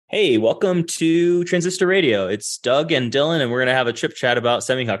Hey, welcome to Transistor Radio. It's Doug and Dylan, and we're going to have a chip chat about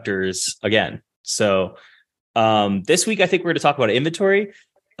semiconductors again. This week, I think we're going to talk about inventory.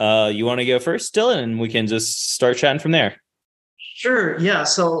 You want to go first, Dylan, and we can just start chatting from there. Sure. Yeah.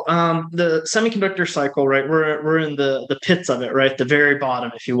 So the semiconductor cycle, right? We're in the pits of it, right? The very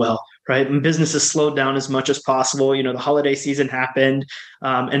bottom, if you will, right? And business has slowed down as much as possible. The holiday season happened,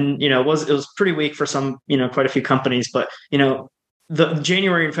 and it was pretty weak for some, quite a few companies, but the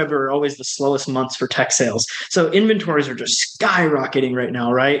January and February are always the slowest months for tech sales. So inventories are just skyrocketing right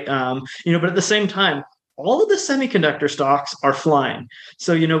now, right? But at the same time, all of the semiconductor stocks are flying.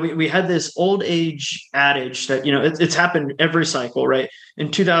 So, we had this old age adage that, it's happened every cycle, right?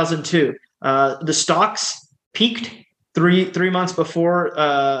 In 2002, the stocks peaked three months before,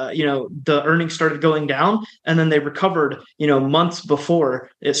 the earnings started going down, and then they recovered, months before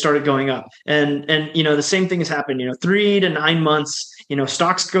it started going up. And the same thing has happened, 3 to 9 months,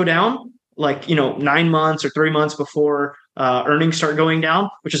 stocks go down like 9 months or 3 months before earnings start going down,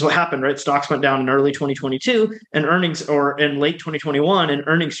 which is what happened, right? Stocks went down in early 2022 and earnings, or in late 2021, and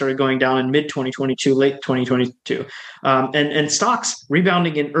earnings started going down in mid 2022, late 2022. And stocks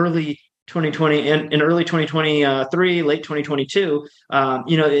rebounding in early 2020 and in early 2023, late 2022.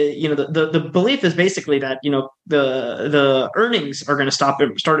 The belief is basically that the earnings are going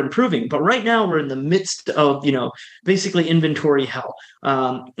to start improving, but right now we're in the midst of basically inventory hell.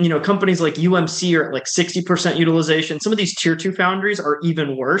 Companies like UMC are at like 60% utilization. Some of these tier two foundries are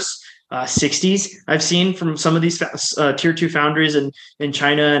even worse. 60s I've seen from some of these tier two foundries in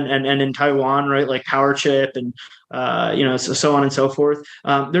China and in Taiwan, right? Like PowerChip and so on and so forth.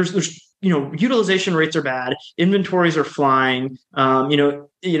 There's utilization rates are bad, inventories are flying.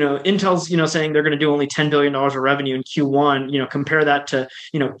 Intel's saying they're going to do only $10 billion of revenue in Q1. Compare that to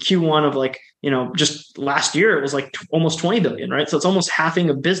Q1 of like just last year it was like almost 20 billion, right? So it's almost halving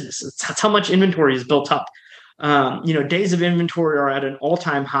of business. That's how much inventory is built up. Days of inventory are at an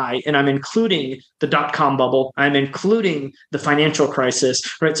all-time high, and I'm including the dot-com bubble. I'm including the financial crisis,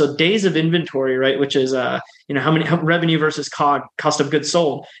 right? So days of inventory, right, which is how revenue versus cost of goods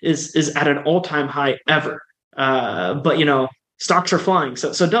sold is at an all-time high ever. But stocks are flying.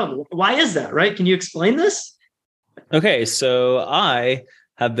 So Doug, why is that, right? Can you explain this? Okay, so I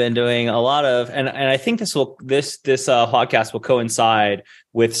have been doing a lot of, and I think this podcast will coincide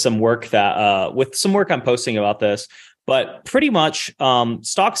with some work I'm posting about this. But pretty much,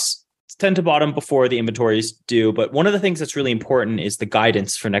 stocks tend to bottom before the inventories do. But one of the things that's really important is the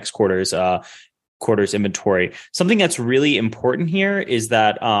guidance for next quarter's inventory. Something that's really important here is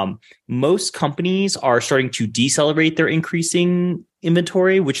that most companies are starting to decelerate their increasing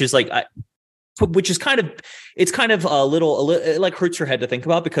inventory, which is kind of a little it like hurts your head to think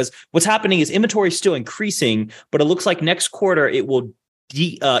about, because what's happening is inventory is still increasing, but it looks like next quarter it will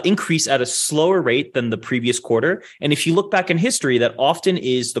increase at a slower rate than the previous quarter. And if you look back in history, that often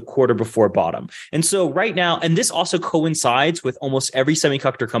is the quarter before bottom. And so right now, and this also coincides with almost every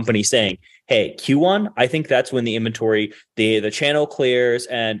semiconductor company saying, hey, Q1, I think that's when the inventory, the channel clears,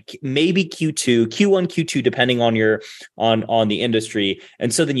 and maybe Q1, Q2, depending on on the industry.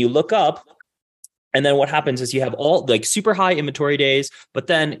 And so then you look up, and then what happens is you have all like super high inventory days, but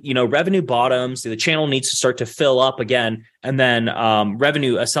then, revenue bottoms, the channel needs to start to fill up again. And then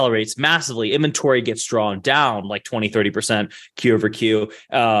revenue accelerates massively. Inventory gets drawn down like 20-30% Q over Q.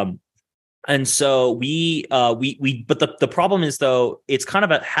 And so but the problem is, though, it's kind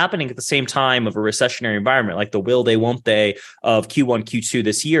of happening at the same time of a recessionary environment, like the will they, won't they of Q1, Q2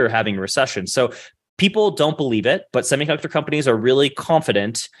 this year having a recession. So people don't believe it, but semiconductor companies are really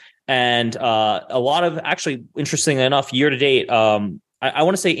confident. And a lot of, actually, interestingly enough, year to date, I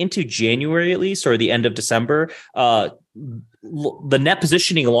want to say into January at least, or the end of December, the net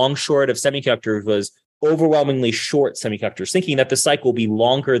positioning long short of semiconductors was overwhelmingly short semiconductors, thinking that the cycle will be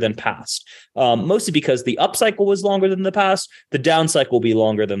longer than past, mostly because the up cycle was longer than the past, the down cycle will be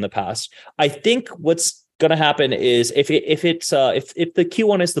longer than the past. I think what's going to happen is if the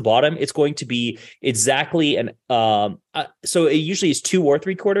Q1 is the bottom, it's going to be exactly so it usually is 2 or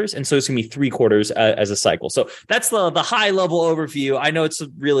 3 quarters, and so it's going to be 3 quarters as a cycle. So that's the high level overview. I know it's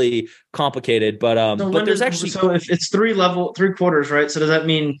really complicated, but there's actually, so if it's 3 quarters, right? So does that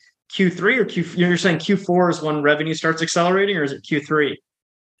mean Q3 or Q? You're saying Q4 is when revenue starts accelerating, or is it Q3?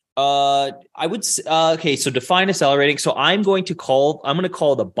 I would okay. So define accelerating. So I'm going to call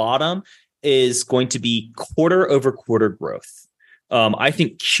the bottom is going to be quarter over quarter growth. I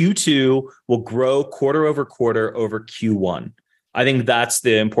think Q2 will grow quarter over quarter over Q1. I think that's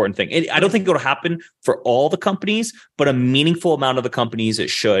the important thing. I don't think it'll happen for all the companies, but a meaningful amount of the companies it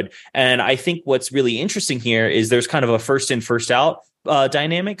should. And I think what's really interesting here is there's kind of a first in, first out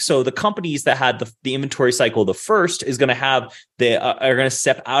dynamic. So the companies that had the inventory cycle the first is going to have are going to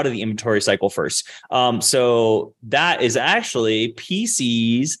step out of the inventory cycle first. So that is actually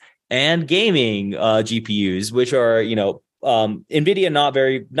PCs and gaming GPUs, which are, NVIDIA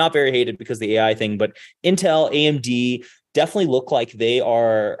not very hated because of the AI thing, but Intel, AMD definitely look like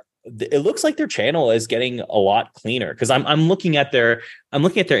it looks like their channel is getting a lot cleaner, because I'm looking at their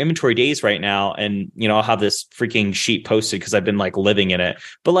inventory days right now, and I'll have this freaking sheet posted because I've been like living in it.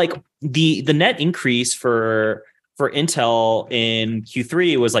 But like the net increase for Intel in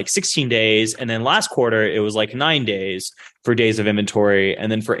Q3 was like 16 days, and then last quarter it was like 9 days for days of inventory,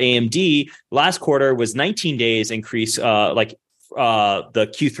 and then for AMD last quarter was 19 days increase, the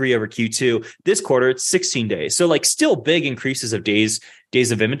Q3 over Q2. This quarter it's 16 days, so like still big increases of days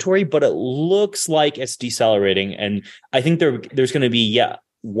of inventory, but it looks like it's decelerating. And I think there's going to be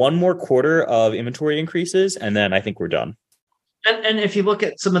one more quarter of inventory increases, and then I think we're done. And if you look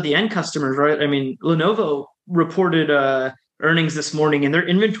at some of the end customers, right? I mean, Lenovo reported earnings this morning, and their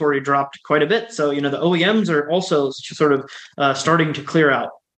inventory dropped quite a bit. So the OEMs are also sort of starting to clear out.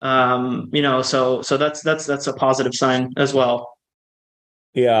 So that's a positive sign as well.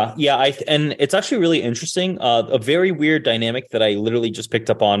 Yeah. And it's actually really interesting. A very weird dynamic that I literally just picked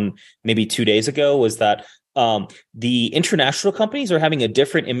up on maybe 2 days ago was that the international companies are having a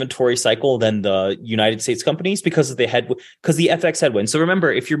different inventory cycle than the United States companies because of the FX headwind. So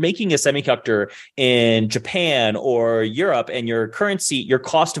remember, if you're making a semiconductor in Japan or Europe and your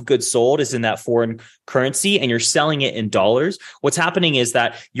cost of goods sold is in that foreign currency and you're selling it in dollars, what's happening is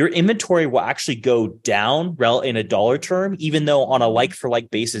that your inventory will actually go down in a dollar term, even though on a like for like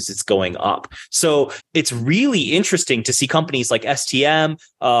basis it's going up. So it's really interesting to see companies like STM,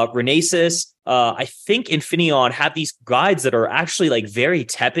 Renesas, I think Infineon have these guides that are actually like very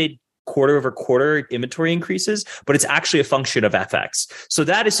tepid quarter over quarter inventory increases, but it's actually a function of FX. So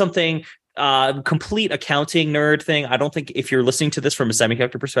that is something, complete accounting nerd thing. I don't think if you're listening to this from a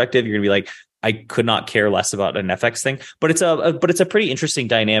semiconductor perspective, you're gonna be like, I could not care less about an FX thing, but it's a pretty interesting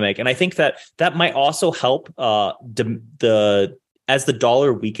dynamic. And I think that might also help as the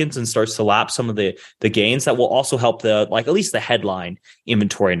dollar weakens and starts to lap some of the gains, that will also help at least the headline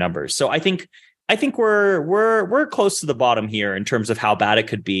inventory numbers. So I think we're close to the bottom here in terms of how bad it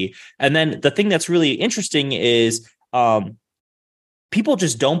could be. And then the thing that's really interesting is people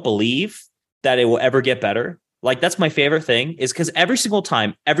just don't believe that it will ever get better. Like, that's my favorite thing, is because every single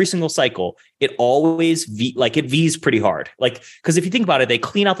time, every single cycle, it always it V's pretty hard. Like, because if you think about it, they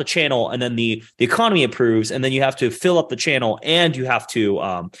clean out the channel and then the economy improves, and then you have to fill up the channel and you have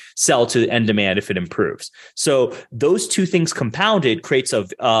to sell to end demand if it improves. So those two things compounded creates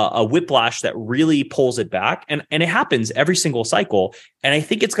a whiplash that really pulls it back. And it happens every single cycle. And I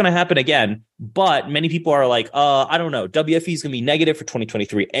think it's going to happen again. But many people are like, I don't know, WFE is going to be negative for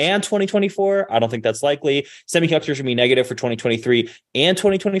 2023 and 2024. I don't think that's likely. Semiconductors are going to be negative for 2023 and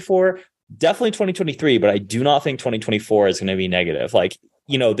 2024. Definitely 2023, but I do not think 2024 is going to be negative. Like,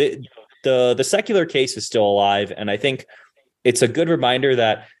 the secular case is still alive. And I think it's a good reminder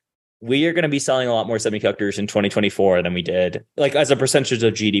that we are going to be selling a lot more semiconductors in 2024 than we did, like as a percentage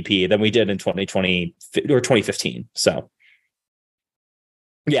of GDP, than we did in 2020 or 2015. So.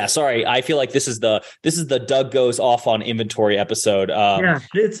 Yeah, sorry. I feel like this is the Doug goes off on inventory episode.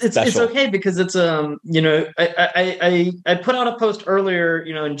 It's okay, because it's I put out a post earlier,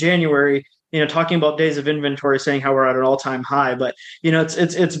 in January, talking about days of inventory, saying how we're at an all-time high. But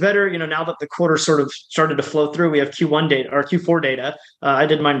it's better, now that the quarter sort of started to flow through. We have Q1 data or Q4 data. I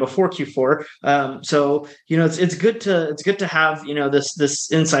did mine before Q4. So it's good to have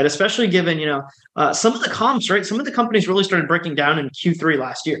this insight, especially given some of the comps, right? Some of the companies really started breaking down in Q3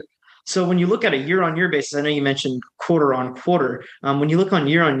 last year. So when you look at a year-on-year basis, I know you mentioned quarter-on-quarter. When you look on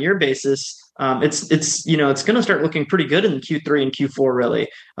year-on-year basis, it's going to start looking pretty good in Q3 and Q4, really.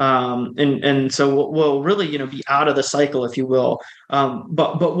 And so we'll really be out of the cycle, if you will.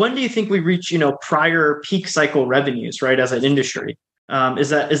 But when do you think we reach prior peak cycle revenues, right, as an industry? Is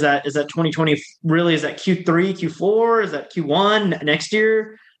that 2020? Really, is that Q3, Q4? Is that Q1 next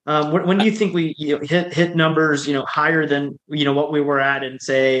year? When do you think we hit numbers higher than what we were at in,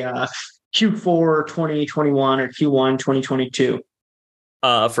 say, Q4 2021 or Q1 2022?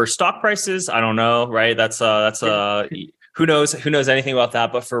 For stock prices, I don't know, right? That's who knows anything about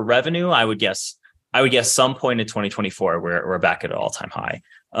that. But for revenue, I would guess some point in 2024 we're back at an all-time high.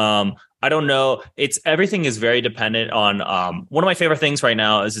 I don't know. Everything is very dependent on one of my favorite things right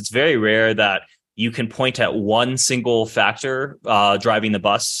now is it's very rare that you can point at one single factor driving the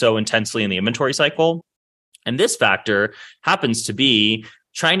bus so intensely in the inventory cycle. And this factor happens to be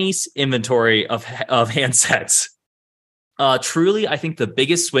Chinese inventory of handsets. Truly, I think the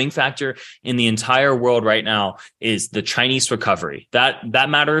biggest swing factor in the entire world right now is the Chinese recovery. That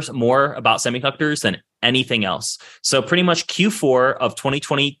matters more about semiconductors than anything else. So pretty much Q4 of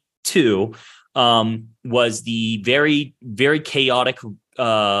 2022 was the very, very chaotic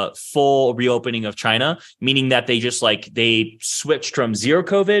full reopening of China, meaning that they switched from zero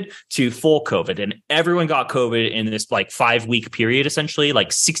COVID to full COVID, and everyone got COVID in this 5-week period. Essentially,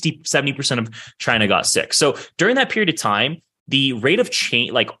 60-70% of China got sick. So during that period of time, the rate of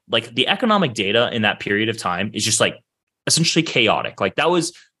change, like the economic data in that period of time is just essentially chaotic. That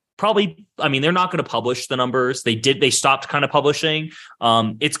was probably, they're not going to publish the numbers. They stopped kind of publishing.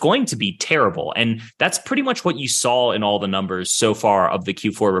 It's going to be terrible. And that's pretty much what you saw in all the numbers so far of the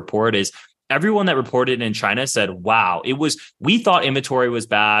Q4 report is everyone that reported in China said, wow, we thought inventory was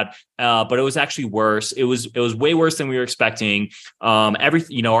bad, but it was actually worse. It was way worse than we were expecting.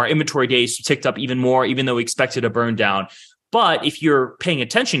 Our inventory days ticked up even more, even though we expected a burn down. But if you're paying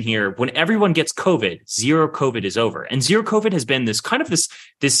attention here, when everyone gets COVID, zero COVID is over, and zero COVID has been this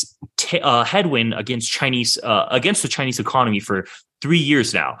headwind against the Chinese economy for 3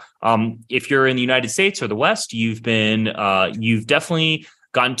 years now. If you're in the United States or the West, you've definitely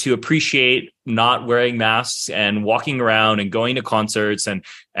gotten to appreciate not wearing masks and walking around and going to concerts and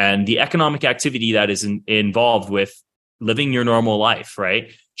the economic activity that is involved with living your normal life.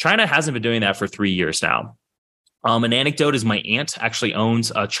 Right? China hasn't been doing that for 3 years now. An anecdote is my aunt actually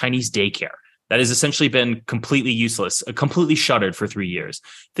owns a Chinese daycare that has essentially been completely useless, completely shuttered for 3 years.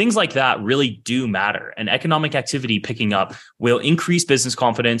 Things like that really do matter. And economic activity picking up will increase business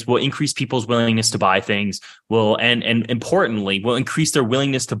confidence, will increase people's willingness to buy things, and importantly, will increase their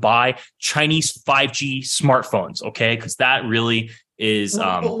willingness to buy Chinese 5G smartphones. Okay, because that really is.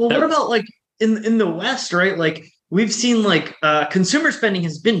 What about in the West, right? We've seen consumer spending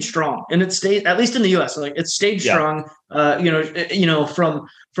has been strong, and it stayed, at least in the US, it's stayed strong.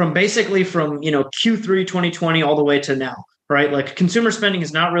 From basically from Q3 2020 all the way to now, right? Consumer spending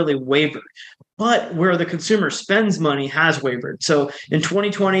has not really wavered, but where the consumer spends money has wavered. So in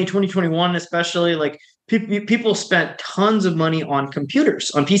 2020, 2021, especially, people spent tons of money on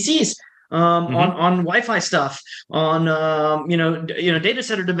computers, on PCs. On Wi-Fi stuff, on data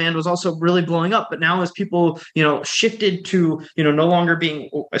center demand was also really blowing up. But now as people shifted to no longer being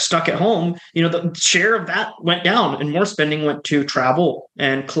stuck at home, the share of that went down, and more spending went to travel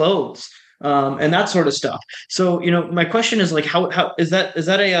and clothes and that sort of stuff. So my question is how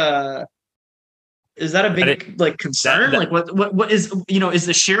is that a big concern? What is is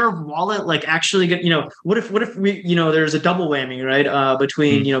the share of wallet actually what if we there's a double whammy, right?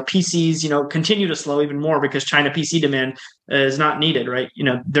 Between PCs continue to slow even more because China PC demand is not needed, right?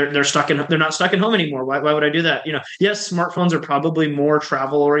 They're not stuck at home anymore. Why would I do that? Yes, smartphones are probably more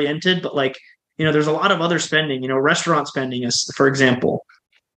travel oriented, but there's a lot of other spending. Restaurant spending is, for example.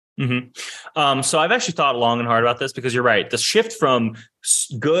 So I've actually thought long and hard about this because you're right. The shift from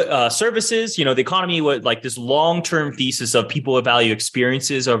good services, the economy would this long-term thesis of people value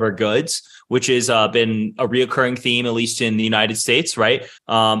experiences over goods, which has been a reoccurring theme, at least in the United States, right?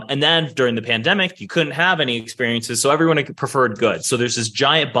 And then during the pandemic, you couldn't have any experiences, so everyone preferred goods. So there's this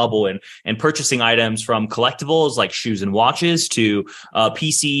giant bubble in purchasing items from collectibles like shoes and watches to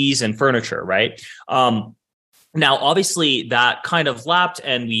PCs and furniture, right? Now, obviously, that kind of lapped,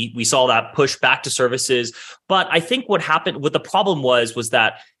 and we saw that push back to services. But I think what the problem was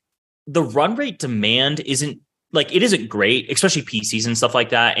that the run rate demand isn't great, especially PCs and stuff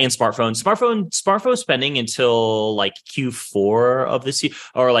like that, and smartphones. Smartphone spending until Q4 of this year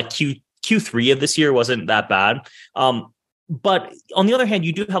or Q3 of this year wasn't that bad. But on the other hand,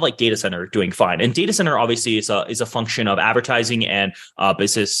 you do have data center doing fine, and data center obviously is a function of advertising and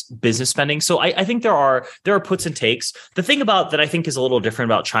business spending. So I think there are puts and takes. The thing about that I think is a little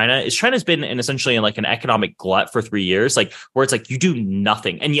different about China is China's been essentially in an economic glut for 3 years, where it's you do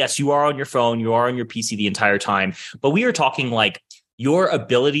nothing. And yes, you are on your phone, you are on your PC the entire time, but we are talking your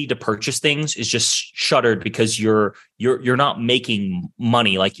ability to purchase things is just shuttered because you're not making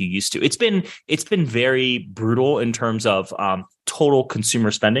money like you used to. It's been very brutal in terms of total consumer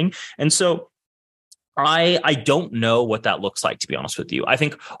spending. And so I don't know what that looks like, to be honest with you. I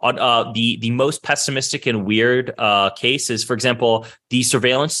think on the most pessimistic and weird case is, for example, the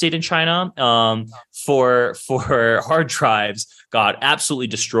surveillance state in China for hard drives got absolutely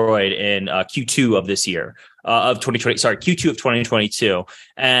destroyed in Q2 of this year. Of 2020, Q2 of 2022,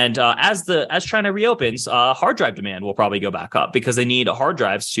 and as China reopens, hard drive demand will probably go back up because they need hard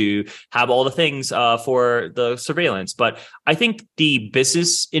drives to have all the things for the surveillance. But I think the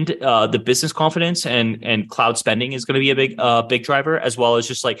business confidence and cloud spending is going to be a big driver, as well as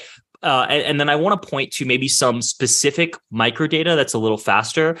just like. And then I want to point to maybe some specific micro data that's a little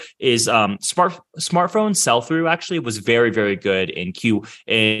faster. Is smartphone sell through actually was very, very good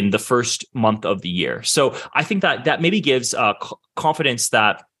in the first month of the year. So I think that maybe gives confidence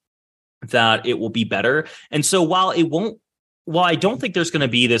that it will be better. And so while I don't think there's going to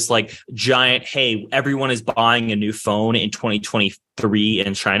be this like giant, hey, everyone is buying a new phone in 2023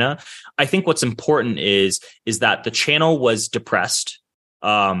 in China, I think what's important is that the channel was depressed.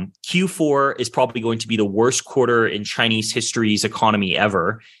 Q4 is probably going to be the worst quarter in Chinese history's economy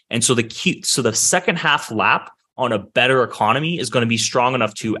ever. And so the second half lap on a better economy is going to be strong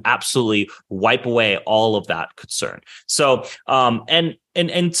enough to absolutely wipe away all of that concern. So,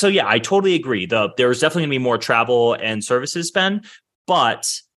 and so, yeah, I totally agree. There's definitely gonna be more travel and services spend,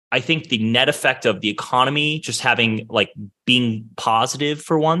 but I think the net effect of the economy just having like being positive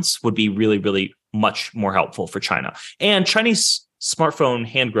for once would be really, really much more helpful for China. And Chinese smartphone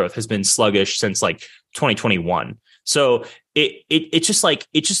hand growth has been sluggish since like 2021. So it's just in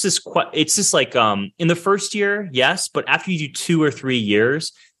the first year, yes, but after you do 2 or 3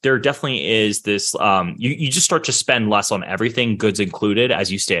 years, there definitely is this you just start to spend less on everything, goods included,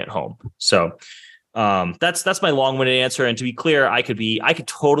 as you stay at home. So that's my long-winded answer. And to be clear, I could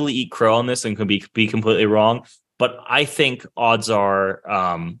totally eat crow on this and could be completely wrong, but I think odds are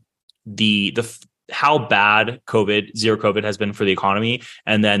how bad zero COVID has been for the economy,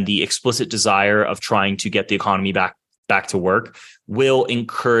 and then the explicit desire of trying to get the economy back to work will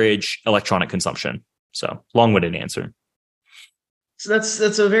encourage electronic consumption. So long-winded answer. So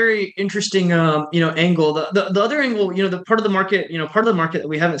that's a very interesting angle. The other angle, the part of the market that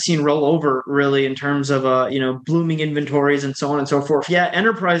we haven't seen roll over really in terms of blooming inventories and so on and so forth. Yeah,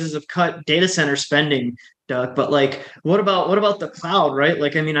 enterprises have cut data center spending, Doug, but like what about the cloud, right?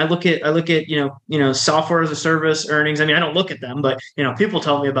 Like I mean, I look at software as a service earnings. I mean, I don't look at them, but people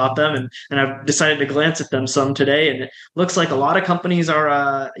tell me about them, and I've decided to glance at them some today, and it looks like a lot of companies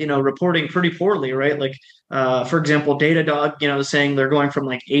are reporting pretty poorly, right? Like for example, Datadog, saying they're going from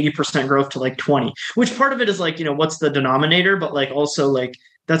like 80% growth to like 20, which part of it is like, what's the denominator, but like also like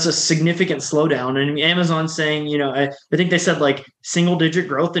that's a significant slowdown. And Amazon saying, I think they said like single digit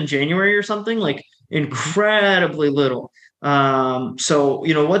growth in January or something, like incredibly little. So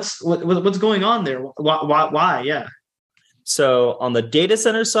what's going on there? Why? Yeah. So on the data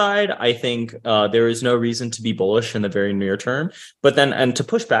center side, I think there is no reason to be bullish in the very near term. But then, and to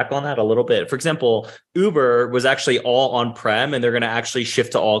push back on that a little bit, for example, Uber was actually all on-prem, and they're going to actually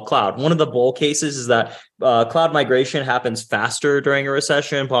shift to all cloud. One of the bull cases is that cloud migration happens faster during a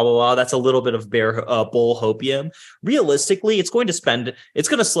recession, blah, blah, blah. That's a little bit of bull hopium. Realistically, it's going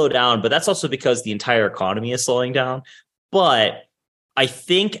to slow down, but that's also because the entire economy is slowing down. But I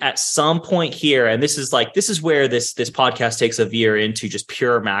think at some point here, and this is where this podcast takes a veer into just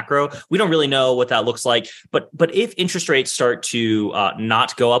pure macro. We don't really know what that looks like, but if interest rates start to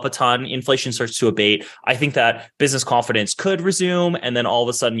not go up a ton, inflation starts to abate, I think that business confidence could resume, and then all of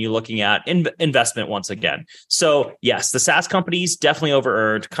a sudden you're looking at investment once again. So yes, the SaaS companies definitely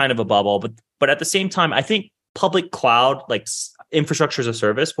over-earned, kind of a bubble, but at the same time, I think public cloud, like infrastructure as a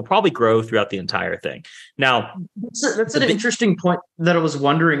service, will probably grow throughout the entire thing. Now, that's an interesting point that I was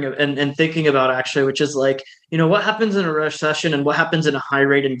wondering and thinking about actually, which is like, what happens in a recession and what happens in a high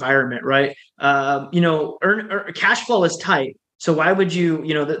rate environment, right? Cash flow is tight. So why would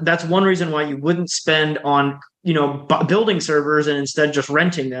you, that's one reason why you wouldn't spend on, building servers and instead just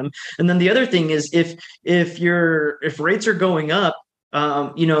renting them. And then the other thing is if rates are going up,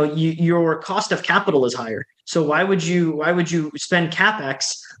 your cost of capital is higher. So why would you spend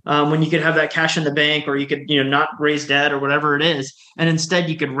CapEx when you could have that cash in the bank, or you could not raise debt or whatever it is, and instead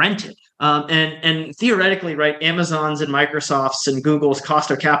you could rent it. And theoretically, right, Amazon's and Microsoft's and Google's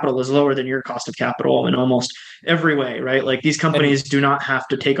cost of capital is lower than your cost of capital in almost every way, right? Like these companies do not have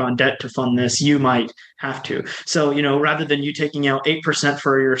to take on debt to fund this. You might have to. So, rather than you taking out 8%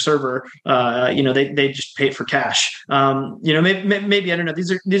 for your server, they just pay it for cash. Maybe I don't know.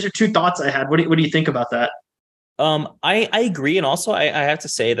 These are two thoughts I had. What do you think about that? I agree. And also I have to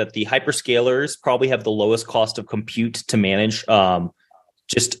say that the hyperscalers probably have the lowest cost of compute to manage,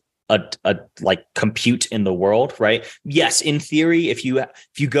 a like compute in the world, right? Yes, in theory, if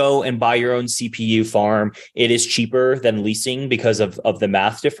you go and buy your own CPU farm, it is cheaper than leasing because of the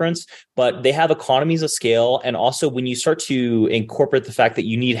math difference. But they have economies of scale, and also when you start to incorporate the fact that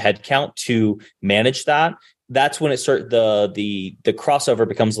you need headcount to manage that, that's when the crossover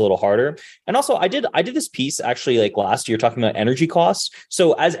becomes a little harder. And also I did this piece actually like last year talking about energy costs.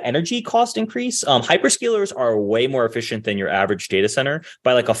 So as energy costs increase, hyperscalers are way more efficient than your average data center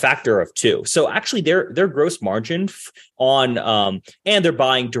by like a factor of 2. So actually their gross margin on and they're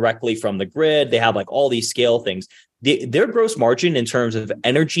buying directly from the grid. They have like all these scale things. Their gross margin in terms of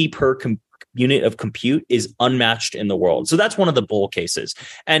energy per unit of compute is unmatched in the world. So that's one of the bull cases.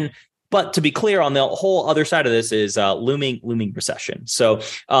 But to be clear, on the whole other side of this is looming recession. So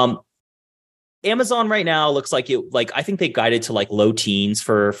Amazon right now looks like I think they guided to like low teens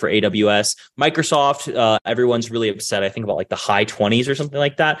for AWS. Microsoft, everyone's really upset. I think about like the high 20s or something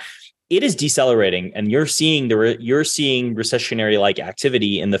like that. It is decelerating, and you're seeing recessionary like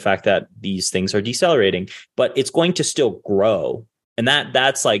activity in the fact that these things are decelerating, but it's going to still grow. And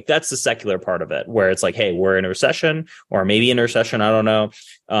that's the secular part of it, where it's like, hey, we're in a recession, or maybe in a recession, I don't know,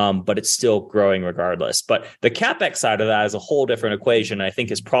 but it's still growing regardless. But the CapEx side of that is a whole different equation. I think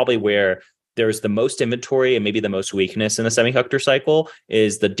is probably where there's the most inventory and maybe the most weakness in the semiconductor cycle.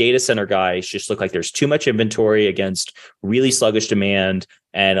 Is the data center guys just look like there's too much inventory against really sluggish demand,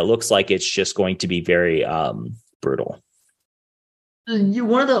 and it looks like it's just going to be very brutal.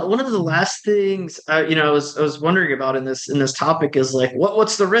 One of the last things I was wondering about in this topic is like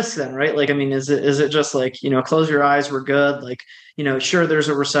what's the risk then, right? Like, I mean, is it just like, close your eyes, we're good, like, sure, there's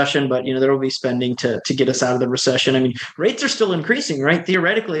a recession, but there will be spending to get us out of the recession. I mean, rates are still increasing, right?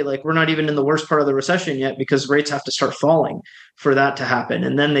 Theoretically, like, we're not even in the worst part of the recession yet, because rates have to start falling for that to happen,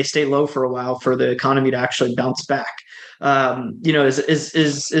 and then they stay low for a while for the economy to actually bounce back. Is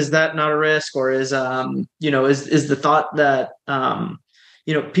that not a risk, or is the thought that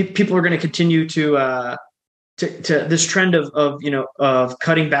people are going to continue to this trend of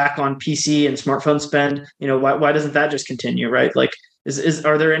cutting back on PC and smartphone spend? Why doesn't that just continue, right? Like,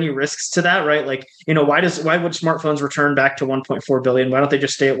 are there any risks to that, right? Like, why would smartphones return back to 1.4 billion? Why don't they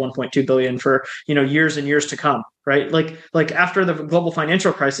just stay at 1.2 billion for years and years to come, right? Like after the global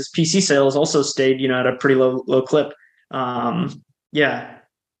financial crisis, PC sales also stayed at a pretty low clip. Yeah.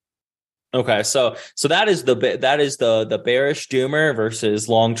 Okay, so that is the bearish doomer versus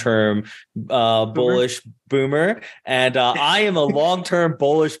long-term bullish boomer, and I am a long-term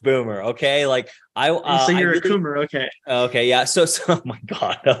bullish boomer. Okay, like so you're a coomer. Okay, yeah. So oh my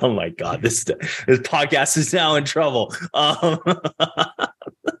god, this podcast is now in trouble.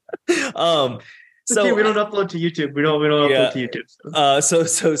 So okay, we don't upload to YouTube. We don't upload to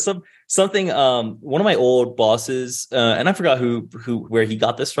YouTube. Something one of my old bosses, and I forgot where he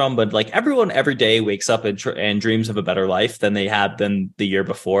got this from, but like everyone every day wakes up and dreams of a better life than they had than the year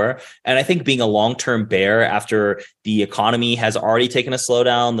before. And I think being a long-term bear after the economy has already taken a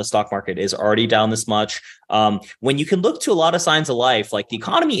slowdown, the stock market is already down this much. When you can look to a lot of signs of life, like the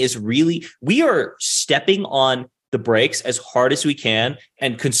economy is we are stepping on the brakes as hard as we can,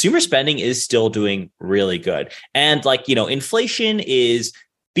 and consumer spending is still doing really good. And like, inflation is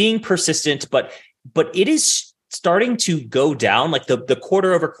being persistent, but it is starting to go down, like the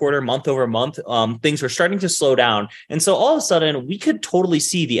quarter over quarter, month over month, things are starting to slow down. And so all of a sudden we could totally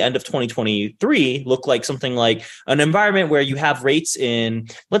see the end of 2023 look like something like an environment where you have rates in,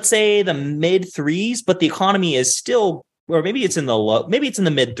 let's say, the mid 3s, but the economy is still, or maybe it's in the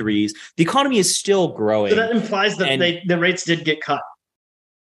mid 3s. The economy is still growing. So that implies that the rates did get cut.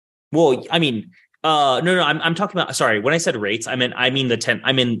 Well, I mean, no, I'm talking about. Sorry, when I said rates, I mean the 10.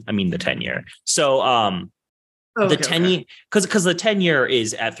 I mean the 10-year. So, the 10-year, because the 10-year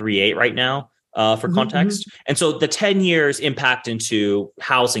is at 3.8 right now. For context, and so the 10 years impact into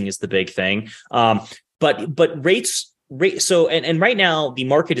housing is the big thing. But rates. So, and right now the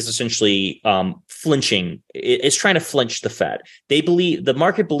market is essentially flinching. It's trying to flinch the Fed. The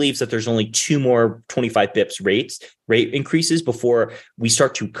market believes that there's only 2 more 25 bips rate increases before we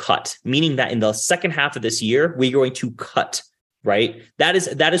start to cut, meaning that in the second half of this year, we're going to cut, right? That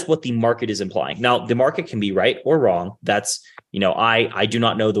is what the market is implying. Now, the market can be right or wrong. That's, I do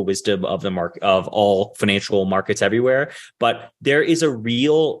not know the wisdom of the market of all financial markets everywhere, but there is a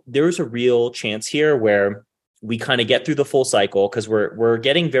real chance here where we kind of get through the full cycle, because we're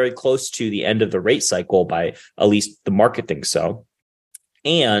getting very close to the end of the rate cycle, by at least the market thinks so.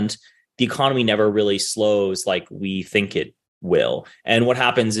 And the economy never really slows like we think it will. And what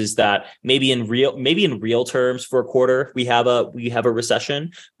happens is that maybe in real terms for a quarter, we have a recession,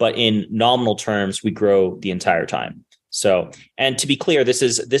 but in nominal terms, we grow the entire time. So, and to be clear, this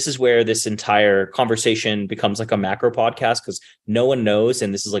is where this entire conversation becomes like a macro podcast, because no one knows,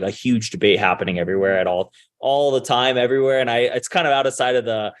 and this is like a huge debate happening everywhere at all the time, everywhere. And it's kind of outside of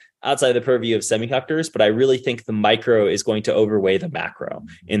the purview of semiconductors, but I really think the micro is going to overweigh the macro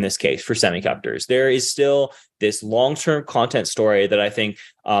in this case for semiconductors. There is still this long-term content story that I think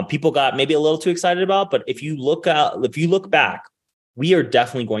people got maybe a little too excited about. But if you look back, we are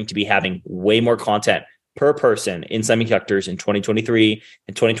definitely going to be having way more content per person in semiconductors in 2023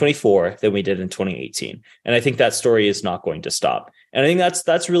 and 2024 than we did in 2018. And I think that story is not going to stop. And I think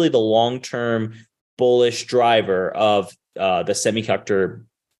that's really the long-term bullish driver of the semiconductor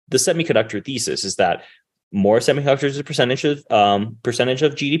thesis, is that more semiconductors is a percentage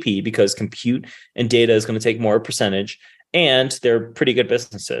of GDP, because compute and data is going to take more percentage, and they're pretty good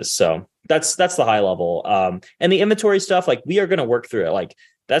businesses. So that's the high level. And the inventory stuff, like, we are going to work through it. Like,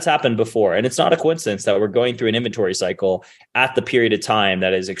 that's happened before. And it's not a coincidence that we're going through an inventory cycle at the period of time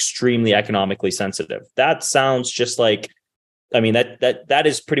that is extremely economically sensitive. That sounds just like, I mean, that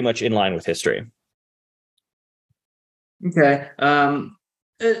is pretty much in line with history. Okay.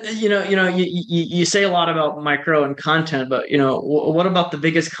 You say a lot about micro and content, but what about the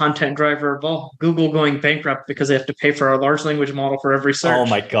biggest content driver of all? Google going bankrupt because they have to pay for our large language model for every search. Oh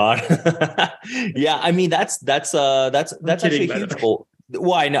my God. Yeah, I mean, that's actually a huge goal.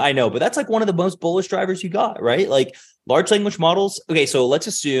 Well, I know, but that's like one of the most bullish drivers you got, right? Like, large language models. Okay, so let's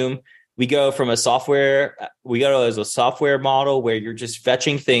assume we go as a software model where you're just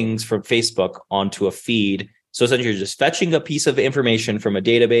fetching things from Facebook onto a feed. So essentially, you're just fetching a piece of information from a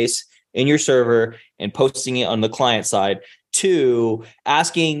database in your server and posting it on the client side, to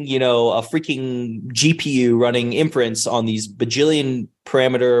asking, a freaking GPU running inference on these bajillion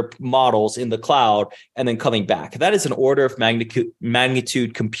parameter models in the cloud and then coming back. That is an order of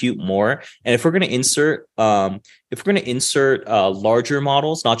magnitude compute more. And if we're going to insert larger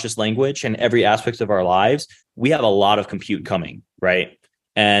models, not just language, in every aspect of our lives, we have a lot of compute coming, right?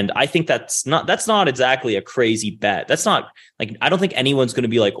 And I think that's not exactly a crazy bet. That's not like, I don't think anyone's going to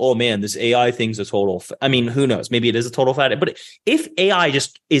be like, oh man, this AI thing's a total. I mean, who knows? Maybe it is a total fad. But if AI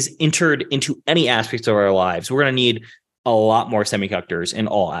just is entered into any aspects of our lives, we're going to need a lot more semiconductors in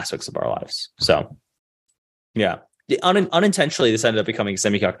all aspects of our lives. So, yeah, unintentionally, this ended up becoming a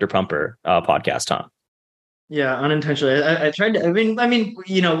semiconductor pumper podcast, huh? Yeah, unintentionally. I tried to. I mean,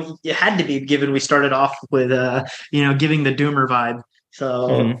 it had to be, given we started off with, giving the doomer vibe.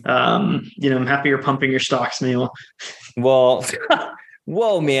 So, I'm happy you're pumping your stocks, Mule. Well,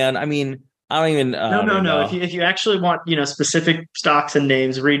 whoa, man. I mean, I don't even. No. If you actually want, specific stocks and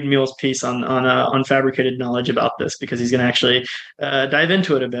names, read Mule's piece on Fabricated Knowledge about this, because he's going to actually dive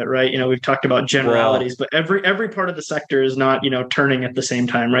into it a bit, right? We've talked about generalities, but every part of the sector is not, turning at the same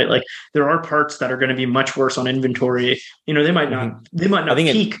time, right? Like, there are parts that are going to be much worse on inventory. They might not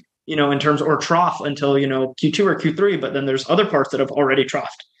peak. In terms, or trough until, Q2 or Q3, but then there's other parts that have already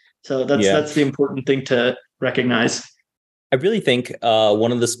troughed. So that's the important thing to recognize. I really think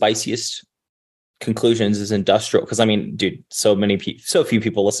one of the spiciest conclusions is industrial, because I mean, dude, so few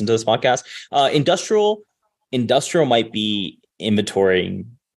people listen to this podcast. Industrial might be inventorying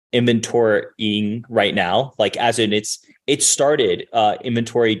right now, like, as in it started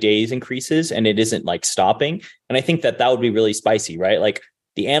inventory days increases, and it isn't like stopping. And I think that would be really spicy, right? Like,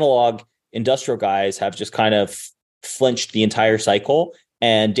 the analog industrial guys have just kind of flinched the entire cycle,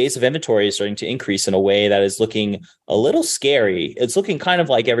 and days of inventory is starting to increase in a way that is looking a little scary. It's looking kind of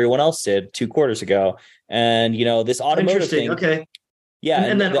like everyone else did 2 quarters ago. And, this automotive thing. Okay. Yeah.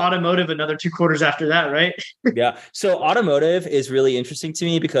 And then automotive another 2 quarters after that, right? Yeah. So automotive is really interesting to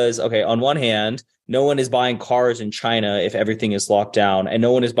me because, okay, on one hand, no one is buying cars in China if everything is locked down, and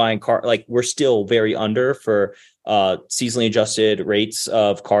no one is buying like, we're still very under for seasonally adjusted rates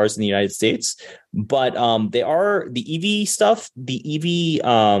of cars in the United States. But the EV stuff, the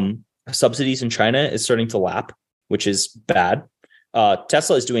EV subsidies in China is starting to lap, which is bad.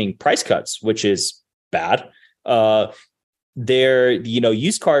 Tesla is doing price cuts, which is bad. Their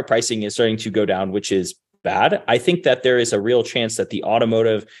used car pricing is starting to go down, which is bad. I think that there is a real chance that the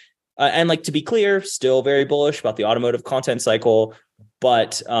automotive and, like, to be clear, still very bullish about the automotive content cycle,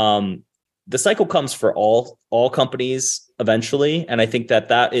 but the cycle comes for all companies eventually. And I think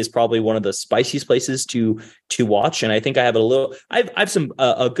that is probably one of the spiciest places to watch. And I think I have I've some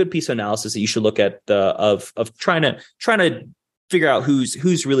a good piece of analysis that you should look at of trying to figure out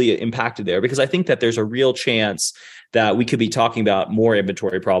who's really impacted there, because I think that there's a real chance that we could be talking about more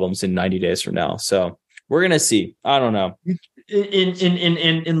inventory problems in 90 days from now. So we're going to see. I don't know.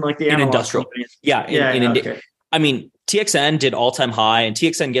 In like the in industrial. Companies. Yeah. Okay. I mean, TXN did all-time high, and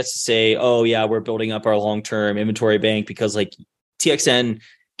TXN gets to say, oh yeah, we're building up our long-term inventory bank because like TXN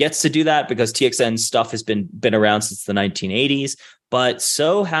gets to do that because TXN stuff has been around since the 1980s, but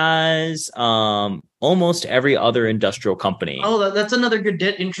so has almost every other industrial company. Oh, that's another good,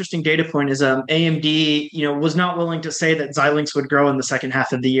 interesting data point. Is AMD, was not willing to say that Xilinx would grow in the second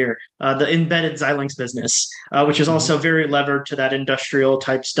half of the year. The embedded Xilinx business, which is also very levered to that industrial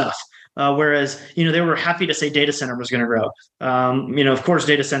type stuff. Whereas, they were happy to say data center was going to grow. Of course,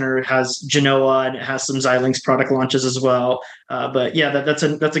 data center has Genoa and it has some Xilinx product launches as well. But yeah, that's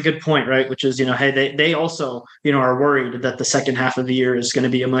a good point, right? Which is, hey, they also, are worried that the second half of the year is going to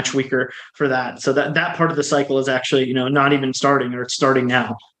be a much weaker for that. So that part of the cycle is actually, not even starting, or it's starting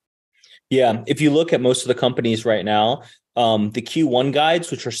now. Yeah. If you look at most of the companies right now, the Q1 guides,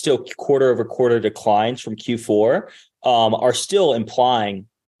 which are still quarter over quarter declines from Q4, are still implying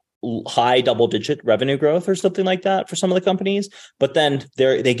high double-digit revenue growth or something like that for some of the companies. But then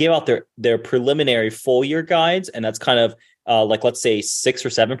they gave out their preliminary full year guides, and that's kind of like, let's say 6 or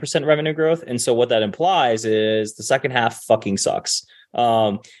 7% revenue growth. And so what that implies is the second half fucking sucks.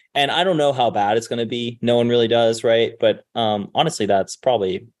 And I don't know how bad it's going to be. No one really does, right? But honestly, that's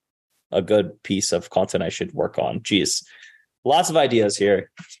probably a good piece of content I should work on. Jeez, lots of ideas here.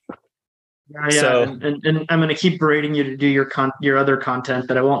 Yeah, so, and I'm going to keep berating you to do your other content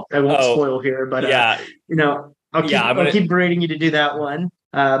that I won't spoil here. But yeah, I'll keep berating you to do that one.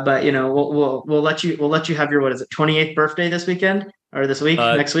 But we'll let you have your, what is it, 28th birthday this weekend or this week,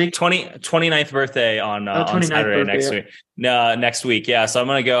 next week? 29th birthday on Saturday birthday, next week. Yeah. So I'm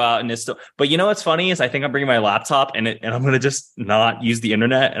going to go out and but you know, what's funny is I think I'm bringing my laptop and I'm going to just not use the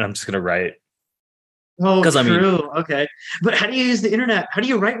internet and I'm just going to write. Oh, true. Okay. But how do you use the internet? How do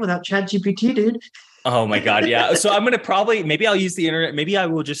you write without ChatGPT, dude? Oh my God. Yeah. So I'm going to maybe I'll use the internet. Maybe I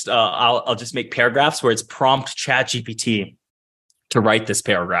will just, I'll just make paragraphs where it's prompt ChatGPT to write this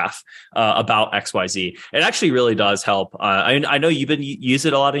paragraph about XYZ. It actually really does help. I know you've been use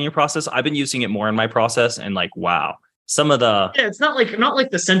it a lot in your process. I've been using it more in my process, and like, wow, some of the it's not like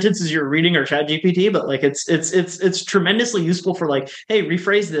the sentences you're reading are ChatGPT, but like it's tremendously useful for like, hey,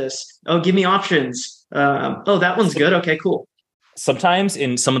 rephrase this. Oh, give me options. Oh, that one's good. Okay, cool. Sometimes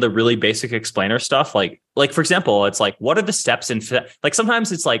in some of the really basic explainer stuff, like for example, it's like, what are the steps in like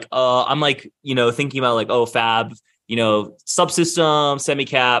sometimes it's like I'm like, thinking about like, oh, fab, subsystem,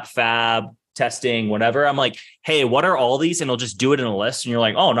 semi-cap, fab, testing, whatever. I'm like, hey, what are all these? And it'll just do it in a list. And you're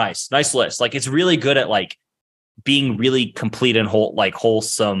like, oh, nice list. Like, it's really good at like being really complete and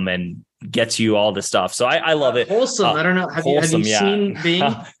wholesome and gets you all the stuff. So I love it. Wholesome. I don't know. Have you seen Bing?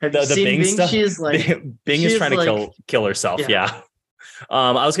 Have you seen Bing? Stuff? She's like, Bing is trying to kill herself. Yeah.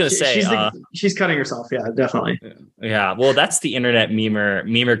 I was going to say she's cutting herself. Yeah, definitely. Yeah. Well, that's the internet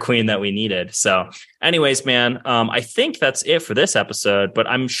memer queen that we needed. So anyways, man, I think that's it for this episode, but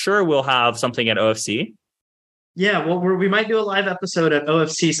I'm sure we'll have something at OFC. Yeah. Well, we might do a live episode at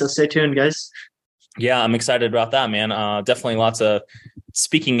OFC. So stay tuned, guys. Yeah, I'm excited about that, man. Definitely lots of,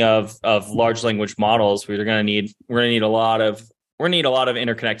 speaking of large language models, we're going to need a lot of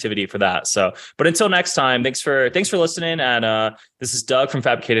interconnectivity for that. So, but until next time, thanks for listening. And this is Doug from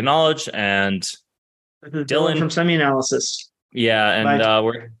Fabricated Knowledge and Dylan from Semi Analysis. Yeah.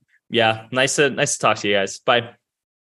 And nice to talk to you guys. Bye.